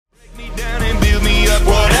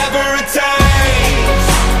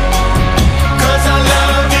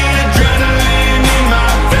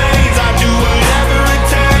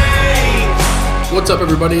up,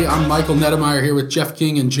 everybody? I'm Michael Nettemeyer here with Jeff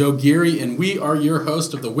King and Joe Geary, and we are your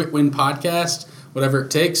host of the WITWIN podcast, whatever it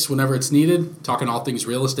takes, whenever it's needed, talking all things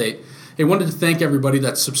real estate. Hey, wanted to thank everybody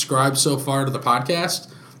that's subscribed so far to the podcast.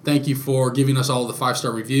 Thank you for giving us all the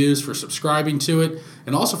 5-star reviews, for subscribing to it,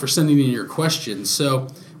 and also for sending in your questions. So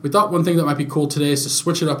we thought one thing that might be cool today is to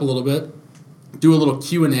switch it up a little bit, do a little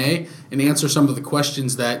Q&A, and answer some of the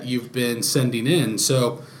questions that you've been sending in.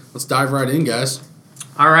 So let's dive right in, guys.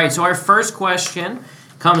 All right, so our first question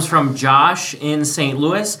comes from Josh in St.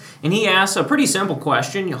 Louis, and he asks a pretty simple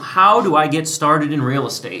question. How do I get started in real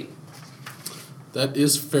estate? That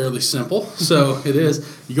is fairly simple. So it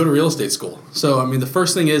is. You go to real estate school. So, the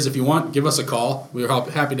first thing is, if you want, give us a call. We're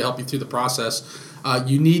happy to help you through the process.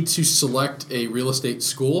 You need to select a real estate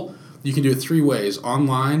school. You can do it 3 ways: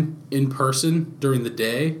 online, in person during the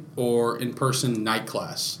day, or in person night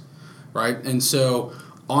class, right? And so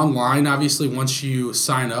online, obviously, once you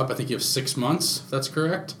sign up, I think you have 6 months, if that's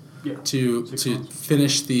correct? Yeah. To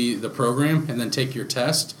finish the program and then take your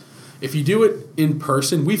test. If you do it in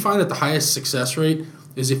person, we find that the highest success rate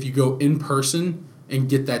is if you go in person and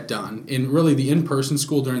get that done. And really, the in-person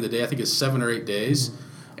school during the day, I think, is 7 or 8 days.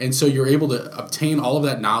 Mm-hmm. And so you're able to obtain all of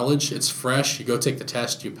that knowledge. It's fresh. You go take the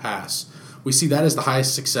test, you pass. We see that as the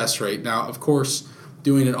highest success rate. Now, of course,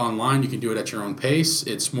 doing it online, you can do it at your own pace.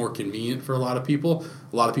 It's more convenient for a lot of people.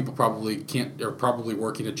 A lot of people probably are probably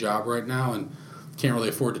working a job right now and can't really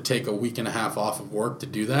afford to take a week and a half off of work to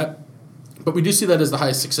do that. But we do see that as the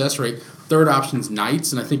highest success rate. Third option is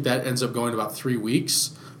nights, and I think that ends up going about 3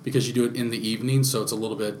 weeks because you do it in the evening, so it's a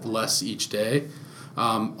little bit less each day.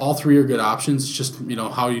 All 3 are good options. It's just,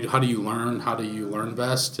 how do you learn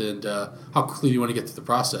best, and how quickly do you want to get through the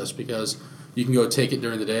process, because you can go take it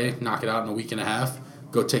during the day, knock it out in a week and a half,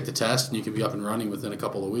 go take the test, and you can be up and running within a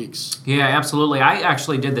couple of weeks. Yeah, absolutely. I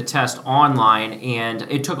actually did the test online, and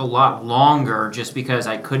it took a lot longer just because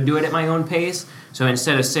I could do it at my own pace. So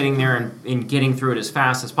instead of sitting there and getting through it as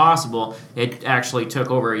fast as possible, it actually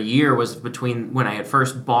took over a year was between when I had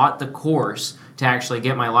first bought the course to actually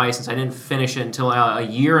get my license. I didn't finish it until a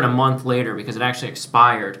year and a month later because it actually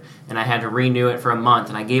expired, and I had to renew it for a month.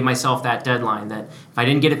 And I gave myself that deadline that if I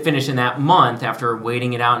didn't get it finished in that month after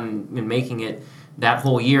waiting it out and making it that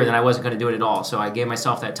whole year, then I wasn't going to do it at all. So I gave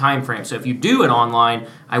myself that time frame. So if you do it online,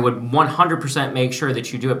 I would 100% make sure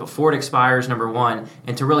that you do it before it expires, number one,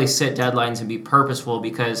 and to really set deadlines and be purposeful,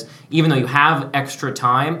 because even though you have extra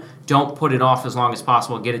time, don't put it off as long as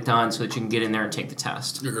possible. Get it done so that you can get in there and take the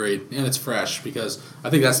test. Agreed. And it's fresh, because I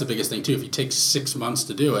think that's the biggest thing too. If you take 6 months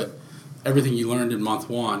to do it, everything you learned in month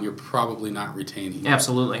 1, you're probably not retaining.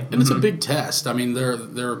 Absolutely. And it's a big test.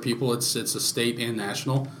 There are people, it's a state and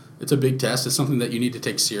national. It's a big test. It's something that you need to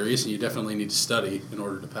take serious, and you definitely need to study in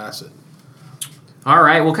order to pass it. All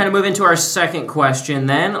right, we'll kind of move into our second question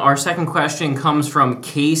then. Our second question comes from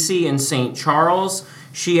Casey in St. Charles.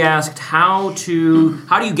 She asked, how do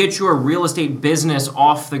you get your real estate business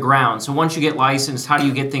off the ground? So once you get licensed, how do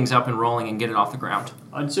you get things up and rolling and get it off the ground?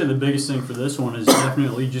 I'd say the biggest thing for this one is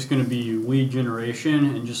definitely just going to be lead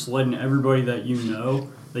generation and just letting everybody that you know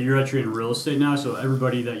that you're actually in real estate now. So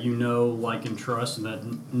everybody that you know, like, and trust, and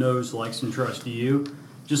that knows, likes, and trusts you,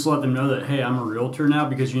 just let them know that, hey, I'm a realtor now,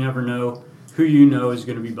 because you never know who you know is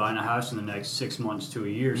going to be buying a house in the next 6 months to a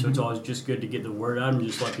year. So it's always just good to get the word out and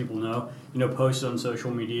just let people know. Post it on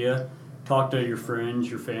social media, talk to your friends,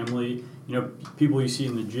 your family, people you see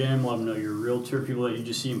in the gym, let them know you're a realtor, people that you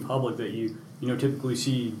just see in public that you typically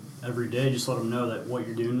see every day, just let them know that what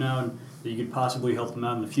you're doing now and that you could possibly help them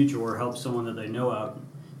out in the future or help someone that they know out,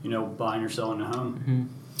 buying or selling a home.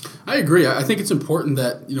 Mm-hmm. I agree. I think it's important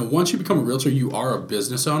that, once you become a realtor, you are a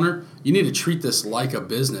business owner. You need to treat this like a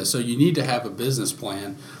business. So you need to have a business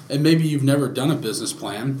plan. And maybe you've never done a business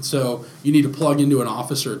plan. So you need to plug into an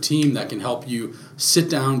office or a team that can help you sit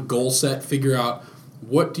down, goal set, figure out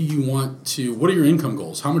what are your income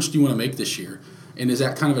goals? How much do you want to make this year? And is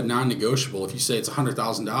that kind of a non-negotiable? If you say it's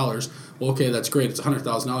 $100,000, well, okay, that's great. It's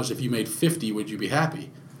 $100,000. If you made 50, would you be happy?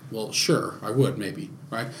 Well, sure, I would maybe,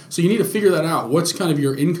 right? So you need to figure that out. What's kind of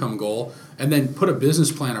your income goal, and then put a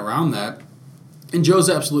business plan around that. And Joe's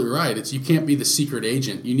absolutely right. You can't be the secret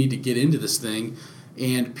agent. You need to get into this thing,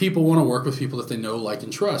 and people want to work with people that they know, like,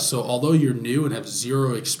 and trust. So although you're new and have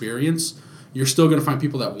zero experience, you're still going to find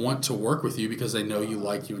people that want to work with you because they know you,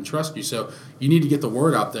 like you, and trust you. So you need to get the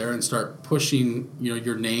word out there and start pushing,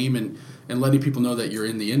 your name and letting people know that you're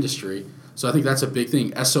in the industry. So I think that's a big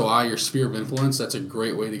thing. SOI, your sphere of influence, that's a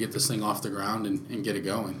great way to get this thing off the ground and get it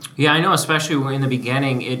going. Yeah, I know, especially in the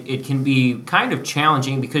beginning, it can be kind of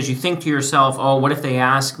challenging because you think to yourself, oh, what if they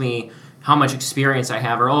ask me how much experience I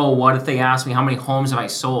have? Or, oh, what if they ask me how many homes have I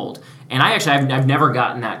sold? And I've never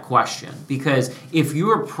gotten that question, because if you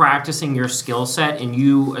are practicing your skill set, and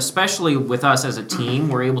you, especially with us as a team,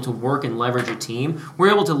 we're able to work and leverage a team,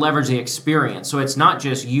 we're able to leverage the experience. So it's not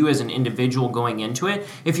just you as an individual going into it.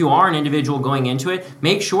 If you are an individual going into it,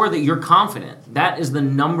 make sure that you're confident. That is the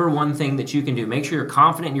number one thing that you can do. Make sure you're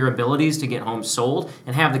confident in your abilities to get homes sold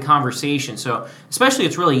and have the conversation. So especially,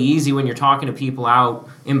 it's really easy when you're talking to people out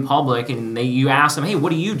in public and you ask them, hey, what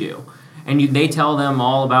do you do? And they tell them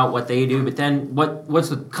all about what they do, but then what's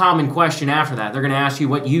the common question after that? They're going to ask you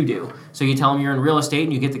what you do. So you tell them you're in real estate,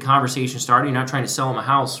 and you get the conversation started. You're not trying to sell them a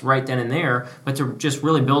house right then and there, but to just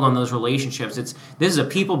really build on those relationships. This is a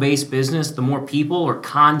people-based business. The more people or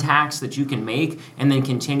contacts that you can make and then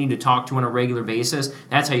continue to talk to on a regular basis,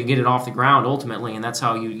 that's how you get it off the ground ultimately, and that's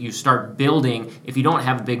how you start building. If you don't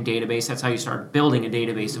have a big database, that's how you start building a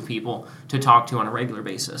database of people to talk to on a regular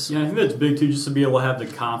basis. Yeah, I think that's big too, just to be able to have the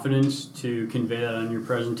confidence to convey that on your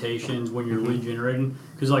presentations when you're lead generating.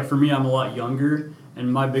 Because like for me, I'm a lot younger,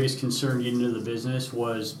 and my biggest concern getting into the business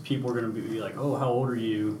was people are going to be like, oh, how old are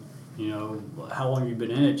you? You know, how long have you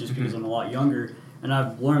been in it? Just because I'm a lot younger. And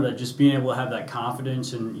I've learned that just being able to have that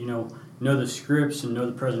confidence and, know the scripts and know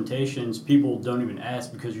the presentations, people don't even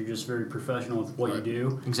ask because you're just very professional with what you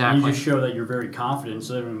do. Exactly. And you just show that you're very confident,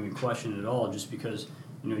 so they don't even question it at all, just because,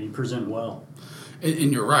 you present well.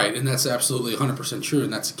 And you're right, and that's absolutely 100% true,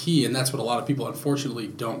 and that's key, and that's what a lot of people unfortunately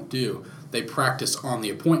don't do. They practice on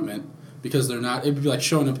the appointment because they're not. It would be like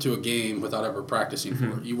showing up to a game without ever practicing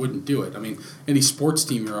for it. You wouldn't do it. I mean, any sports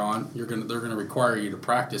team you're on, they're going to require you to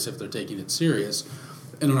practice if they're taking it serious.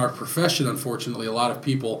 And in our profession, unfortunately, a lot of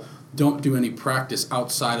people don't do any practice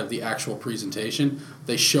outside of the actual presentation.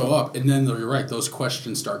 They show up, and then you're right, those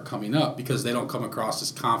questions start coming up because they don't come across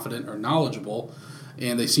as confident or knowledgeable,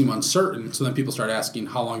 and they seem uncertain. So then people start asking,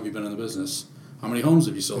 how long have you been in the business? How many homes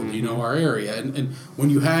have you sold? Do you know our area? And when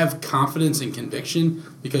you have confidence and conviction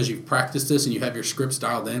because you've practiced this and you have your scripts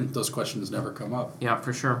dialed in, those questions never come up. Yeah,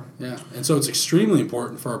 for sure. Yeah, and so it's extremely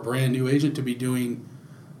important for a brand new agent to be doing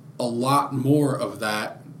a lot more of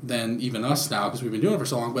that than even us now, because we've been doing it for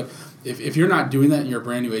so long. But if you're not doing that and you're a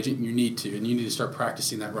brand new agent, you need to start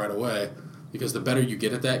practicing that right away. Because the better you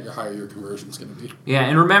get at that, the higher your conversion is going to be. Yeah,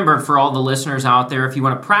 and remember, for all the listeners out there, if you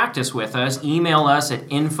want to practice with us, email us at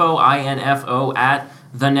info at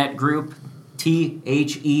thenetgroup,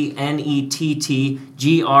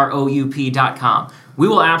 ThenettGroup.com. We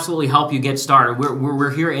will absolutely help you get started.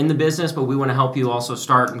 We're here in the business, but we want to help you also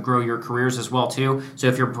start and grow your careers as well too. So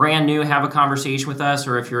if you're brand new, have a conversation with us,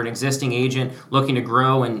 or if you're an existing agent looking to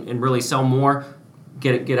grow and really sell more,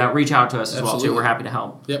 get out, reach out to us as well too. We're happy to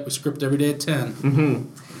help. Yep, we script every day at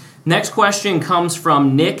 10. Next question comes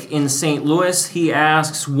from Nick in St. Louis. He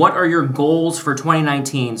asks, what are your goals for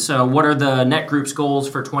 2019? So what are the Net Group's goals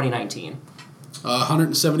for 2019?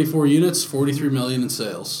 174 units, $43 million in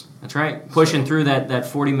sales. That's right. Pushing through that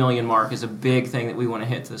 40 million mark is a big thing that we want to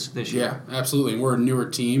hit this year. Yeah, absolutely. And we're a newer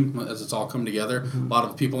team as it's all come together. A lot of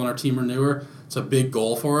the people on our team are newer. It's a big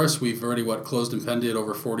goal for us. We've already closed and pended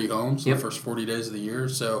over 40 homes in the first 40 days of the year.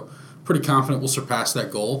 So pretty confident we'll surpass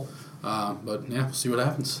that goal. But yeah, we'll see what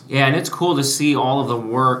happens. Yeah, and it's cool to see all of the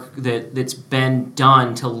work that's been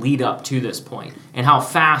done to lead up to this point and how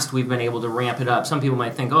fast we've been able to ramp it up. Some people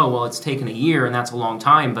might think, oh, well, it's taken a year and that's a long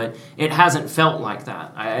time, but it hasn't felt like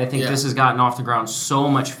that. I think this has gotten off the ground so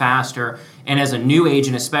much faster. And as a new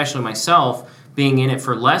agent, especially myself, being in it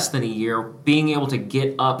for less than a year, being able to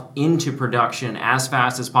get up into production as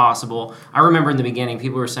fast as possible. I remember in the beginning,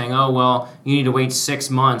 people were saying, oh, well, you need to wait 6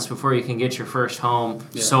 months before you can get your first home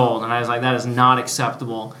sold. And I was like, that is not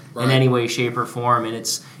acceptable in any way, shape, or form. And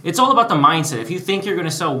it's all about the mindset. If you think you're going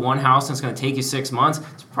to sell one house and it's going to take you 6 months,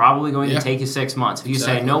 it's probably going to take you 6 months. If you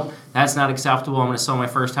say, nope, that's not acceptable, I'm going to sell my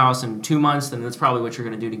first house in 2 months, then that's probably what you're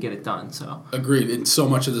going to do to get it done. So agreed. And so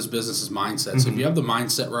much of this business is mindset. So if you have the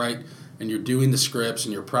mindset right, and you're doing the scripts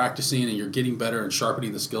and you're practicing and you're getting better and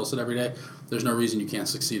sharpening the skill set every day, there's no reason you can't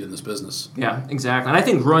succeed in this business. Yeah, exactly. And I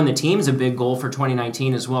think growing the team is a big goal for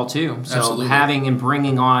 2019 as well, too. So Absolutely. Having and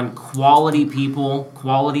bringing on quality people,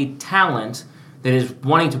 quality talent that is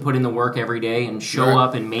wanting to put in the work every day and show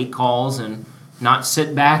up and make calls and not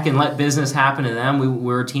sit back and let business happen to them.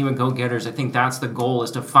 We're a team of go-getters. I think that's the goal,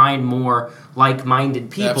 is to find more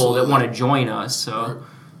like-minded people that want to join us. So.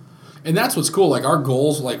 And that's what's cool. Like our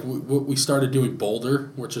goals, like we started doing Boulder,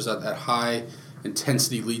 which is that high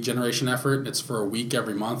intensity lead generation effort. It's for a week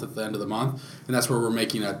every month at the end of the month, and that's where we're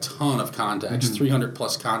making a ton of contacts, 300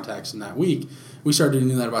 plus contacts in that week. We started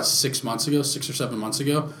doing that about 6 or 7 months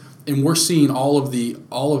ago, and we're seeing all of the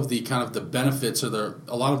kind of the benefits, or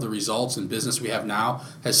a lot of the results in business we have now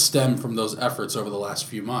has stemmed from those efforts over the last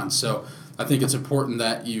few months. So I think it's important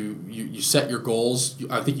that you set your goals.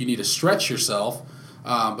 I think you need to stretch yourself,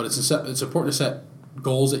 but it's important to set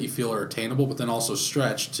goals that you feel are attainable, but then also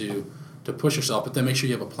stretch to push yourself. But then make sure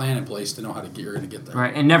you have a plan in place to know how you're going to get there.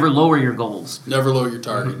 Right, and never lower your goals. Never lower your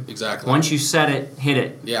target. Exactly. Once you set it, hit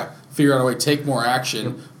it. Yeah. Figure out a way, take more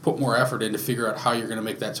action, put more effort in to figure out how you're going to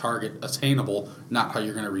make that target attainable, not how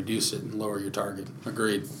you're going to reduce it and lower your target.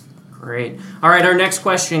 Agreed. Great. All right, our next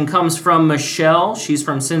question comes from Michelle. She's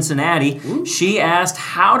from Cincinnati. Ooh. She asked,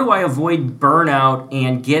 how do I avoid burnout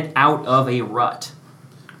and get out of a rut?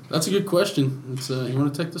 That's a good question. You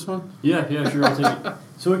want to take this one? Yeah, sure, I'll take it.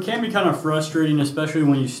 So it can be kind of frustrating, especially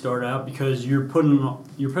when you start out, because you're putting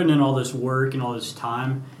in all this work and all this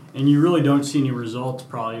time, and you really don't see any results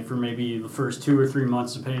probably for maybe the first 2 or 3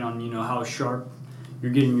 months, depending on how sharp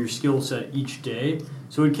you're getting your skill set each day.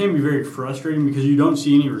 So it can be very frustrating because you don't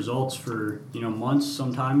see any results for months,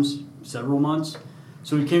 sometimes several months.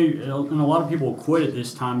 So it can, and a lot of people quit at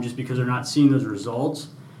this time just because they're not seeing those results.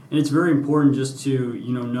 And it's very important just to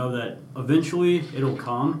know that eventually it'll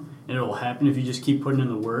come and it'll happen if you just keep putting in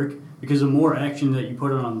the work. Because the more action that you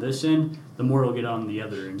put on this end, the more it'll get on the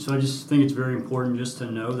other end. So I just think it's very important just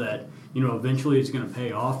to know that eventually it's going to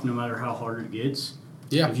pay off no matter how hard it gets.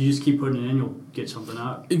 Yeah. If you just keep putting it in, you'll get something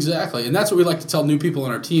out. Exactly. And that's what we like to tell new people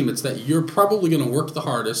on our team. It's that you're probably going to work the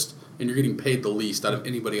hardest and you're getting paid the least out of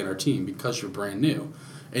anybody on our team because you're brand new.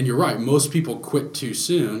 And you're right. Most people quit too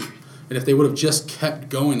soon. And if they would have just kept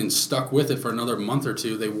going and stuck with it for another month or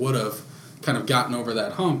two, they would have kind of gotten over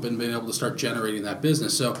that hump and been able to start generating that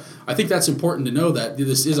business. So I think that's important to know that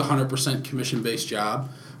this is a 100% commission-based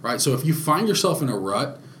job, right? So if you find yourself in a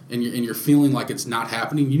rut and you're feeling like it's not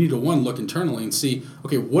happening, you need to, look internally and see,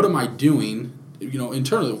 okay, what am I doing,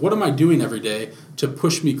 internally? What am I doing every day to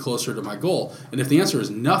push me closer to my goal? And if the answer is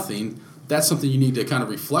nothing, that's something you need to kind of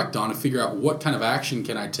reflect on and figure out what kind of action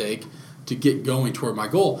can I take to get going toward my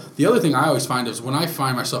goal. The other thing I always find is when I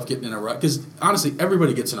find myself getting in a rut, because honestly,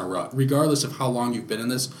 everybody gets in a rut, regardless of how long you've been in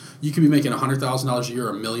this. You could be making $100,000 a year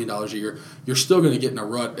or $1 million a year. You're still going to get in a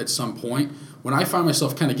rut at some point. When I find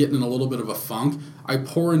myself kind of getting in a little bit of a funk, I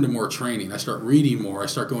pour into more training. I start reading more. I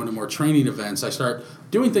start going to more training events. I start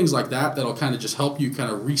doing things like that that'll kind of just help you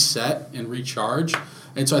kind of reset and recharge.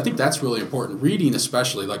 And so I think that's really important. Reading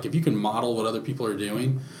especially, like if you can model what other people are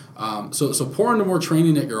doing. So pour into more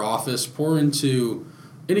training at your office. Pour into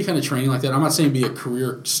any kind of training like that. I'm not saying be a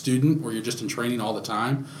career student where you're just in training all the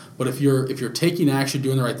time. But if you're taking action,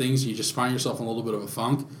 doing the right things, and you just find yourself in a little bit of a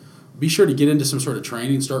funk, be sure to get into some sort of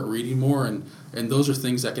training, start reading more, and those are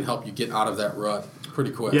things that can help you get out of that rut pretty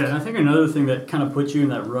quick. Yeah, and I think another thing that kind of puts you in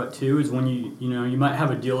that rut too is when you might have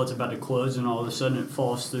a deal that's about to close and all of a sudden it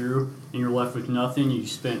falls through and you're left with nothing. You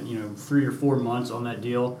spent 3 or 4 months on that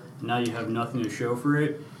deal and now you have nothing to show for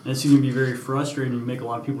it. And it's going to be very frustrating and make a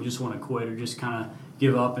lot of people just want to quit or just kind of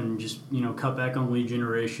give up and just cut back on lead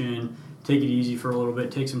generation, take it easy for a little bit,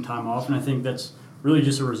 take some time off. And I think that's really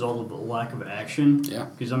just a result of a lack of action. Yeah.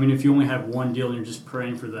 Because, if you only have one deal and you're just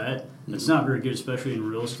praying for that, it's not very good, especially in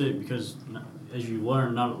real estate, because as you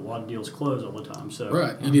learn, not a lot of deals close all the time. So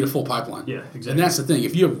right. You need a full pipeline. Yeah, exactly. And that's the thing.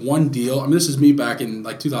 If you have one deal, this is me back in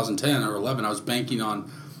like 2010 or 11, I was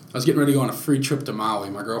getting ready to go on a free trip to Maui.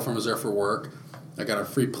 My girlfriend was there for work. I got a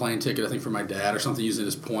free plane ticket, I think, for my dad or something using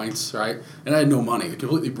his points, right? And I had no money. I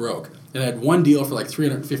completely broke. And I had one deal for like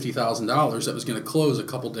 $350,000 that was going to close a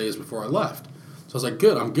couple days before I left. So I was like,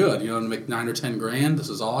 good, I'm good. I'm going to make $9 or $10,000. This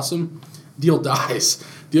is awesome. Deal dies.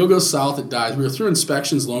 Deal goes south, it dies. We were through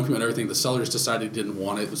inspections, loan commitment, everything. The sellers decided he didn't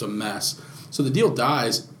want it. It was a mess. So the deal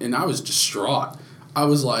dies, and I was distraught. I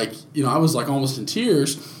was like almost in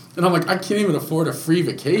tears. And I'm like, I can't even afford a free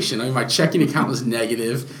vacation. My checking account was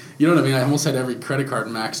negative. You know what I mean? I almost had every credit card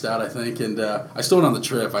maxed out, I think. And I still went on the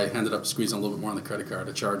trip. I ended up squeezing a little bit more on the credit card.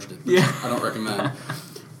 I charged it. Yeah. I don't recommend.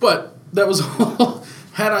 But that was all.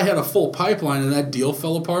 Had I had a full pipeline and that deal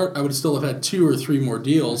fell apart, I would still have had 2 or 3 more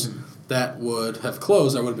deals that would have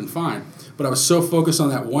closed. I would have been fine. But I was so focused on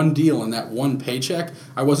that one deal and that one paycheck,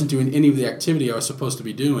 I wasn't doing any of the activity I was supposed to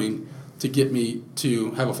be doing to get me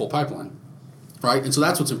to have a full pipeline. Right? And so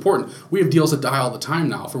that's what's important. We have deals that die all the time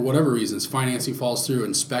now for whatever reasons. Financing falls through,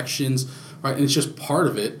 inspections, right? And it's just part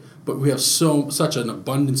of it. But we have such an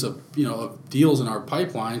abundance of of deals in our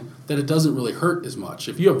pipeline that it doesn't really hurt as much.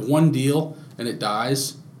 If you have one deal and it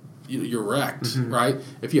dies, you're wrecked, right?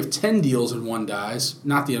 If you have 10 deals and one dies,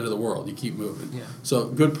 not the end of the world. You keep moving. Yeah. So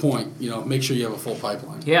good point. Make sure you have a full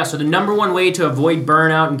pipeline. Yeah, so the number one way to avoid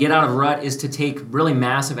burnout and get out of a rut is to take really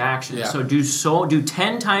massive action. Yeah. So do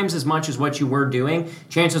 10 times as much as what you were doing.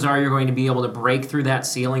 Chances are you're going to be able to break through that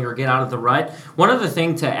ceiling or get out of the rut. One other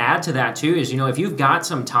thing to add to that too is, if you've got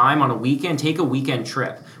some time on a weekend, take a weekend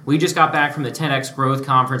trip. We just got back from the 10X Growth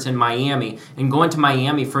Conference in Miami, and going to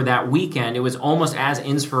Miami for that weekend, it was almost as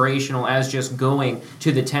inspirational as just going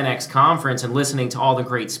to the 10X Conference and listening to all the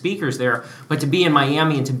great speakers there. But to be in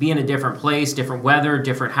Miami and to be in a different place, different weather,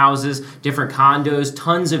 different houses, different condos,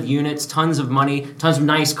 tons of units, tons of money, tons of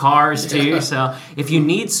nice cars too. Yeah. So if you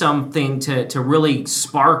need something to really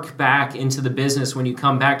spark back into the business when you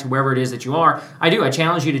come back to wherever it is that you are, I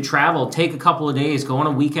challenge you to travel, take a couple of days, go on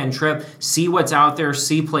a weekend trip, see what's out there,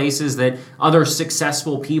 see places that other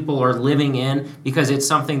successful people are living in, because it's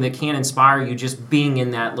something that can inspire you just being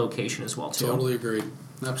in that location as well too. Totally agree.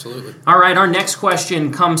 Absolutely. All right, our next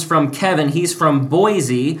question comes from Kevin. He's from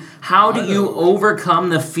Boise. How do you overcome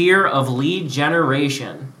the fear of lead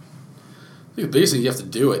generation? I think basically you have to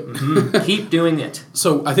do it. Keep doing it.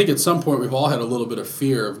 So I think at some point we've all had a little bit of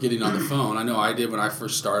fear of getting on the phone. I know I did when I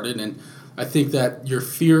first started, and I think that your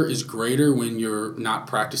fear is greater when you're not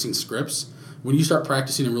practicing scripts. When you start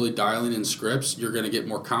practicing and really dialing in scripts, you're going to get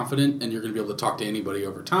more confident and you're going to be able to talk to anybody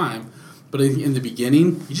over time. But in the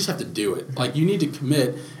beginning, you just have to do it. Like, you need to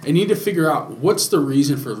commit and you need to figure out what's the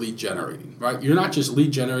reason for lead generating, right? You're not just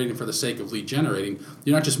lead generating for the sake of lead generating.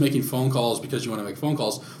 You're not just making phone calls because you want to make phone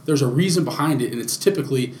calls. There's a reason behind it, and it's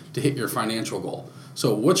typically to hit your financial goal.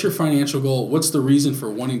 So what's your financial goal? What's the reason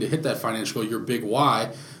for wanting to hit that financial goal, your big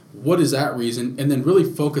why? What is that reason? And then really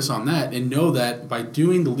focus on that and know that by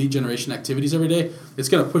doing the lead generation activities every day, it's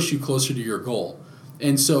going to push you closer to your goal.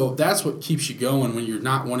 And so that's what keeps you going when you're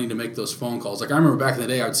not wanting to make those phone calls. Like, I remember back in the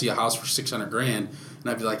day, I would see a house for $600,000, and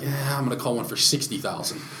I'd be like, I'm going to call one for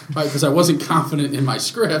 $60,000, right? Because I wasn't confident in my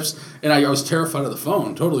scripts, and I was terrified of the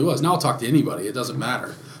phone. Totally was. Now I'll talk to anybody. It doesn't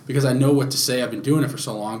matter because I know what to say. I've been doing it for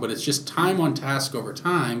so long, but it's just time on task over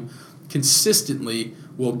time consistently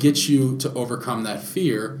will get you to overcome that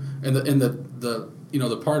fear. And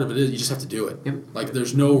the part of it is you just have to do it. Yep. Like,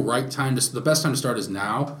 there's no right time the best time to start is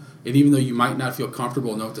now. And even though you might not feel comfortable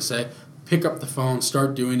and know what to say, pick up the phone,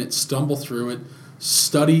 start doing it, stumble through it,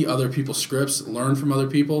 study other people's scripts, learn from other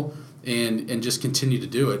people, and just continue to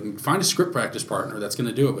do it. And find a script practice partner that's going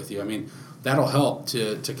to do it with you. I mean, that'll help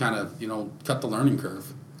to kind of, cut the learning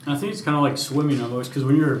curve. I think it's kind of like swimming almost, because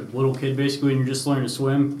when you're a little kid, basically, and you're just learning to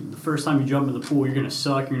swim, the first time you jump in the pool, you're going to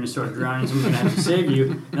suck, you're going to start drowning, someone's going to have to save you.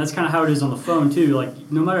 And that's kind of how it is on the phone, too.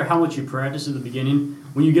 Like, no matter how much you practice at the beginning,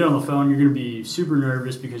 when you get on the phone, you're going to be super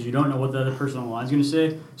nervous because you don't know what the other person on the line is going to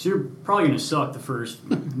say. So you're probably going to suck the first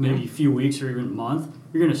maybe few weeks or even month.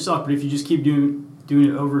 You're going to suck, but if you just keep doing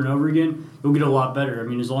it over and over again, you'll get a lot better. I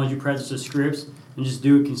mean, as long as you practice the scripts and just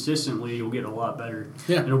do it consistently, you'll get a lot better.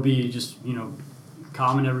 Yeah. It'll be just,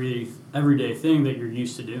 common everyday thing that you're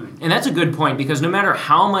used to doing. And that's a good point, because no matter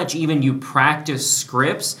how much even you practice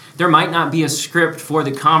scripts, there might not be a script for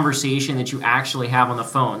the conversation that you actually have on the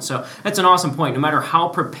phone. So that's an awesome point. No matter how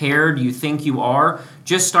prepared you think you are,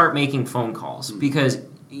 just start making phone calls, because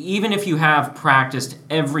even if you have practiced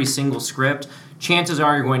every single script, chances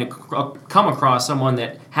are you're going to come across someone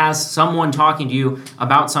that has someone talking to you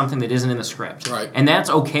about something that isn't in the script. Right. And that's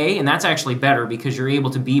okay, and that's actually better, because you're able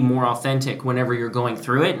to be more authentic whenever you're going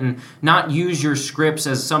through it and not use your scripts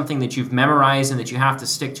as something that you've memorized and that you have to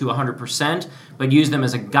stick to 100%, but use them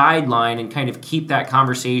as a guideline and kind of keep that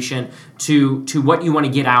conversation to what you want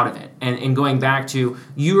to get out of it. And going back to,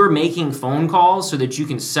 you're making phone calls so that you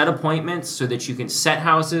can set appointments, so that you can set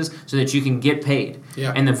houses, so that you can get paid.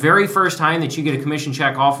 Yeah. And the very first time that you get a commission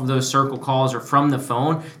check off of those circle calls or from the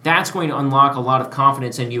phone, that's going to unlock a lot of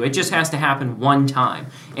confidence in you. It just has to happen one time.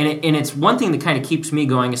 And it's one thing that kind of keeps me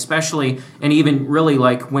going, especially, and even really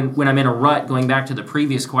like when I'm in a rut, going back to the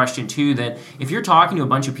previous question too, that if you're talking to a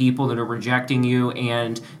bunch of people that are rejecting you,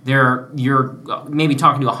 and you're maybe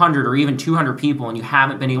talking to 100 or even 200 people and you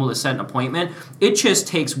haven't been able to set an appointment, it just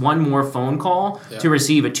takes one more phone call to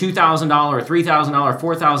receive a $2,000, $3,000,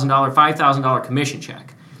 $4,000, $5,000 commission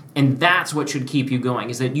check. And that's what should keep you going,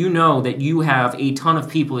 is that you know that you have a ton of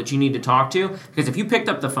people that you need to talk to. Because if you picked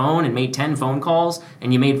up the phone and made 10 phone calls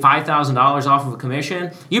and you made $5,000 off of a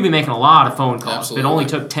commission, you'd be making a lot of phone calls. Absolutely. If it only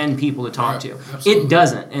took 10 people to talk to. Absolutely. It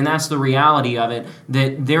doesn't. And that's the reality of it,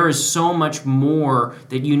 that there is so much more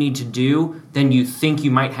that you need to do than you think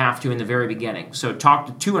you might have to in the very beginning. So talk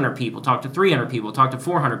to 200 people, talk to 300 people, talk to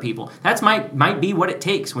 400 people. That's might be what it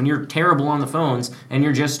takes when you're terrible on the phones and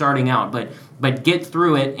you're just starting out. But get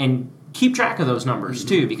through it and keep track of those numbers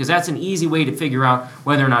too, because that's an easy way to figure out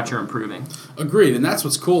whether or not you're improving. Agreed, and that's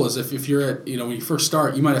what's cool is if you're at, when you first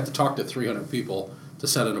start, you might have to talk to 300 people to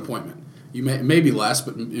set an appointment. You may be less,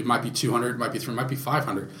 but it might be 200, it might be 300, it might be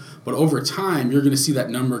 500. But over time, you're going to see that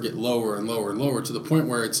number get lower and lower and lower to the point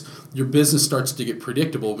where your business starts to get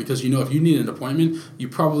predictable because if you need an appointment, you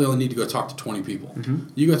probably only need to go talk to 20 people.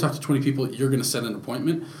 You go talk to 20 people, you're going to set an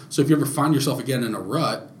appointment. So if you ever find yourself again in a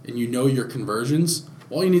rut and you know your conversions,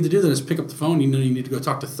 all you need to do then is pick up the phone. You need to go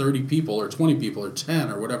talk to 30 people or 20 people or 10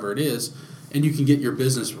 or whatever it is, and you can get your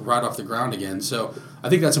business right off the ground again. So I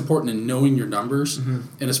think that's important in knowing your numbers.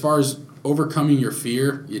 And as far as overcoming your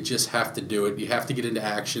fear, you just have to do it. You have to get into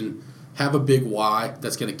action. Have a big why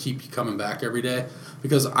that's going to keep you coming back every day.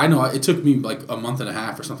 Because I know it took me like a month and a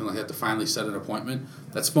half or something like that to finally set an appointment.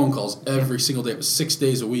 That's phone calls every single day. It was 6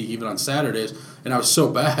 days a week, even on Saturdays. And I was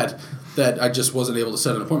so bad that I just wasn't able to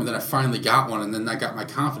set an appointment. Then I finally got one, and then I got my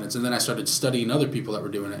confidence. And then I started studying other people that were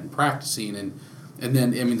doing it and practicing. And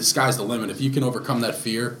then, the sky's the limit. If you can overcome that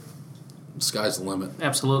fear, the sky's the limit.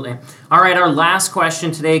 Absolutely. All right, our last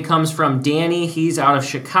question today comes from Danny. He's out of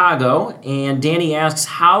Chicago, and Danny asks,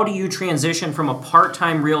 how do you transition from a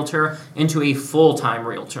part-time realtor into a full-time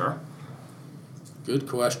realtor? Good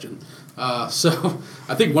question. So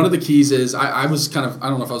I think one of the keys is I was I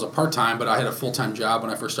don't know if I was a part-time, but I had a full-time job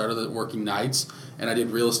when I first started working nights, and I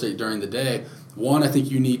did real estate during the day. One, I think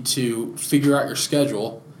you need to figure out your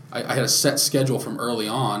schedule. I had a set schedule from early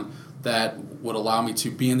on that would allow me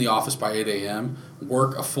to be in the office by 8 a.m.,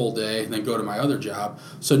 work a full day, and then go to my other job.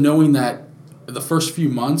 So knowing that the first few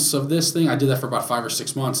months of this thing, I did that for about 5 or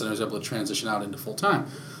 6 months, and I was able to transition out into full-time.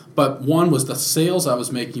 But one was the sales I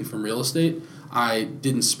was making from real estate, I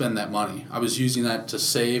didn't spend that money. I was using that to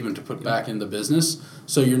save and to put back in the business.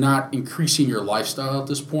 So you're not increasing your lifestyle at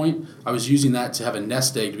this point. I was using that to have a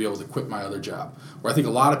nest egg to be able to quit my other job. Where I think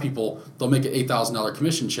a lot of people, they'll make an $8,000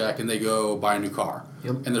 commission check and they go buy a new car.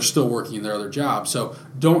 And they're still working in their other job. So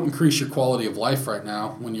don't increase your quality of life right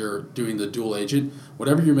now when you're doing the dual agent.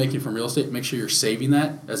 Whatever you're making from real estate, make sure you're saving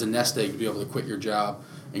that as a nest egg to be able to quit your job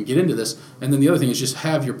and get into this. And then the other thing is just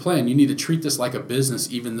have your plan. You need to treat this like a business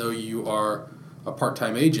even though you are a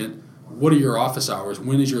part-time agent. What are your office hours?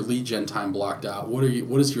 When is your lead gen time blocked out? What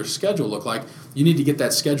does your schedule look like? You need to get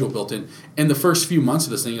that schedule built in. And the first few months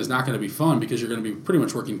of this thing is not going to be fun because you're going to be pretty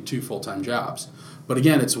much working 2 full-time jobs. But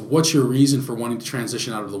again, it's what's your reason for wanting to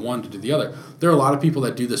transition out of the one to do the other. There are a lot of people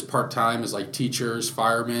that do this part-time as like teachers,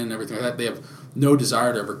 firemen, everything like that. They have no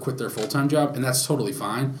desire to ever quit their full-time job, and that's totally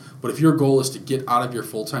fine. But if your goal is to get out of your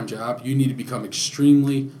full-time job, you need to become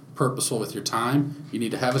extremely purposeful with your time. You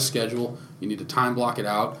need to have a schedule. You need to time block it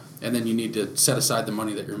out, and then you need to set aside the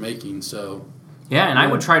money that you're making. So, yeah, and I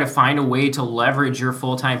would try to find a way to leverage your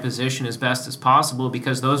full-time position as best as possible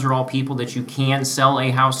because those are all people that you can sell a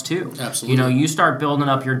house to. Absolutely. You start building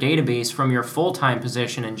up your database from your full-time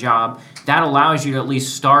position and job. That allows you to at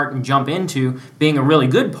least start and jump into being a really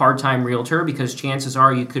good part-time realtor because chances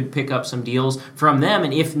are you could pick up some deals from them.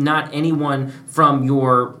 And if not anyone from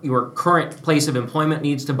your current place of employment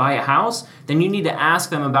needs to buy a house, then you need to ask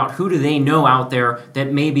them about who do they know out there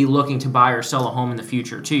that may be looking to buy or sell a home in the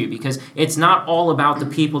future too, because it's not all about the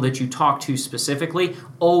people that you talk to specifically.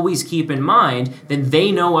 Always keep in mind that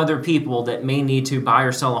they know other people that may need to buy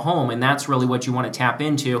or sell a home, and that's really what you want to tap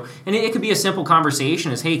into. And it could be a simple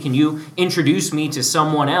conversation as, hey, can you introduce me to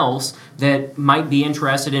someone else that might be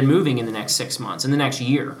interested in moving in the next 6 months, in the next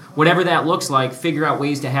year? Whatever that looks like, figure out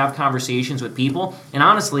ways to have conversations with people, and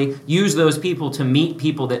honestly, use those people to meet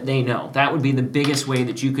people that they know. That would be the biggest way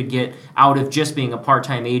that you could get out of just being a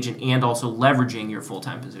part-time agent and also leveraging your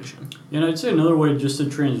full-time position. And I'd say another way just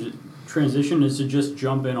to transition is to just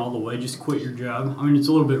jump in all the way, just quit your job. I mean, it's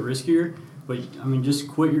a little bit riskier, but just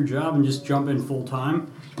quit your job and just jump in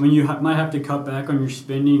full-time. You might have to cut back on your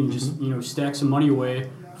spending and just, stack some money away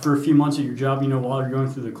for a few months at your job, while you're going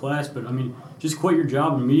through the class. But, just quit your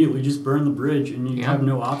job immediately, just burn the bridge, and you have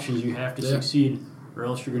no options. You have to succeed, or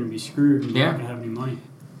else you're going to be screwed and you're not going to have any money.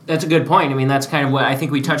 That's a good point. That's kind of what I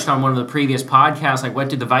think we touched on one of the previous podcasts. Like, what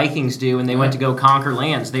did the Vikings do when they went to go conquer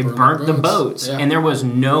lands? They burnt the boats, and there was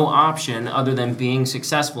no option other than being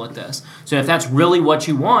successful at this. So if that's really what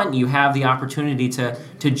you want, you have the opportunity to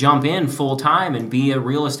jump in full time and be a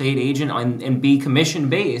real estate agent and be commission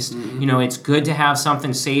based. It's good to have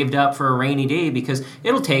something saved up for a rainy day because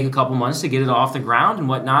it'll take a couple months to get it off the ground and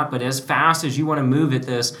whatnot. But as fast as you want to move at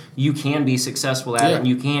this, you can be successful at it, and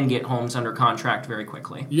you can get homes under contract very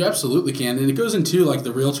quickly. You absolutely can. And it goes into like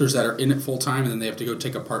the realtors that are in it full time and then they have to go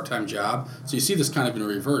take a part-time job. So you see this kind of in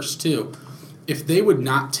reverse too. If they would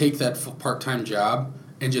not take that part-time job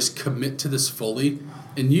and just commit to this fully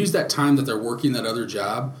and use that time that they're working that other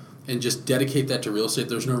job and just dedicate that to real estate,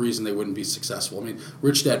 there's no reason they wouldn't be successful. I mean,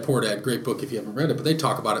 Rich Dad, Poor Dad, great book if you haven't read it, but they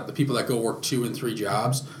talk about it. The people that go work 2 and 3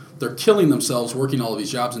 jobs, they're killing themselves working all of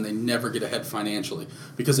these jobs, and they never get ahead financially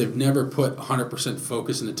because they've never put 100%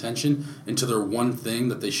 focus and attention into their one thing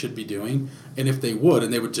that they should be doing. And if they would,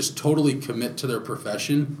 and they would just totally commit to their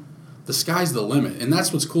profession, the sky's the limit. And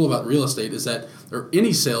that's what's cool about real estate is that, or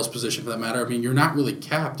any sales position for that matter, I mean, you're not really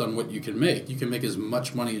capped on what you can make. You can make as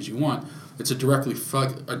much money as you want. It's a direct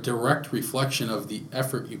reflection of the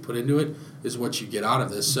effort you put into it is what you get out of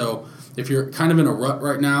this. So if you're kind of in a rut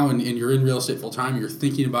right now and you're in real estate full time, you're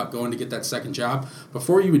thinking about going to get that second job,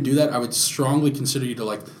 before you would do that, I would strongly consider you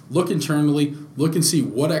to look internally, look and see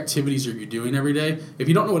what activities are you doing every day. If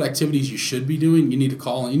you don't know what activities you should be doing, you need to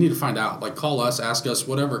call and you need to find out. Call us, ask us,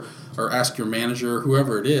 whatever, or ask your manager,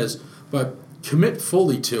 whoever it is, but commit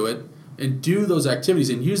fully to it and do those activities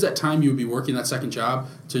and use that time you would be working that second job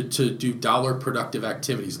to do dollar productive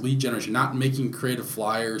activities, lead generation, not making creative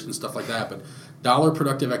flyers and stuff like that, but dollar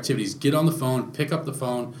productive activities. Get on the phone, pick up the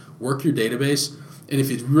phone, work your database, and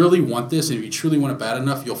if you really want this and if you truly want it bad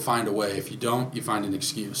enough, you'll find a way. If you don't, you find an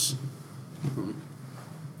excuse.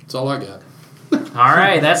 That's all I got. All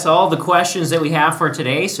right, that's all the questions that we have for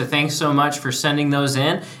today, so thanks so much for sending those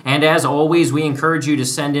in. And as always, we encourage you to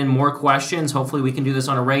send in more questions. Hopefully we can do this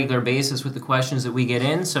on a regular basis with the questions that we get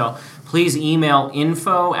in, so please email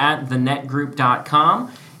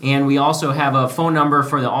info@thenetgroup.com. And we also have a phone number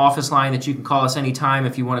for the office line that you can call us anytime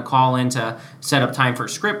if you want to call in to set up time for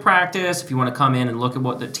script practice, if you want to come in and look at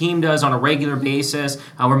what the team does on a regular basis.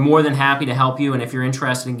 We're more than happy to help you, and if you're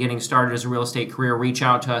interested in getting started as a real estate career, reach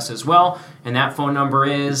out to us as well. And that phone number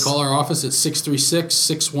is... Call our office at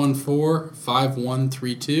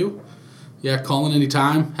 636-614-5132. Yeah, call in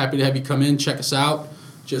anytime. Happy to have you come in, check us out.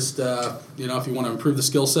 Just, if you want to improve the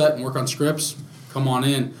skill set and work on scripts, come on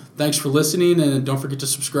in. Thanks for listening, and don't forget to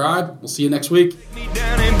subscribe. We'll see you next week. Take me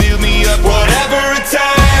down and build me up, whatever it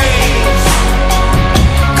takes.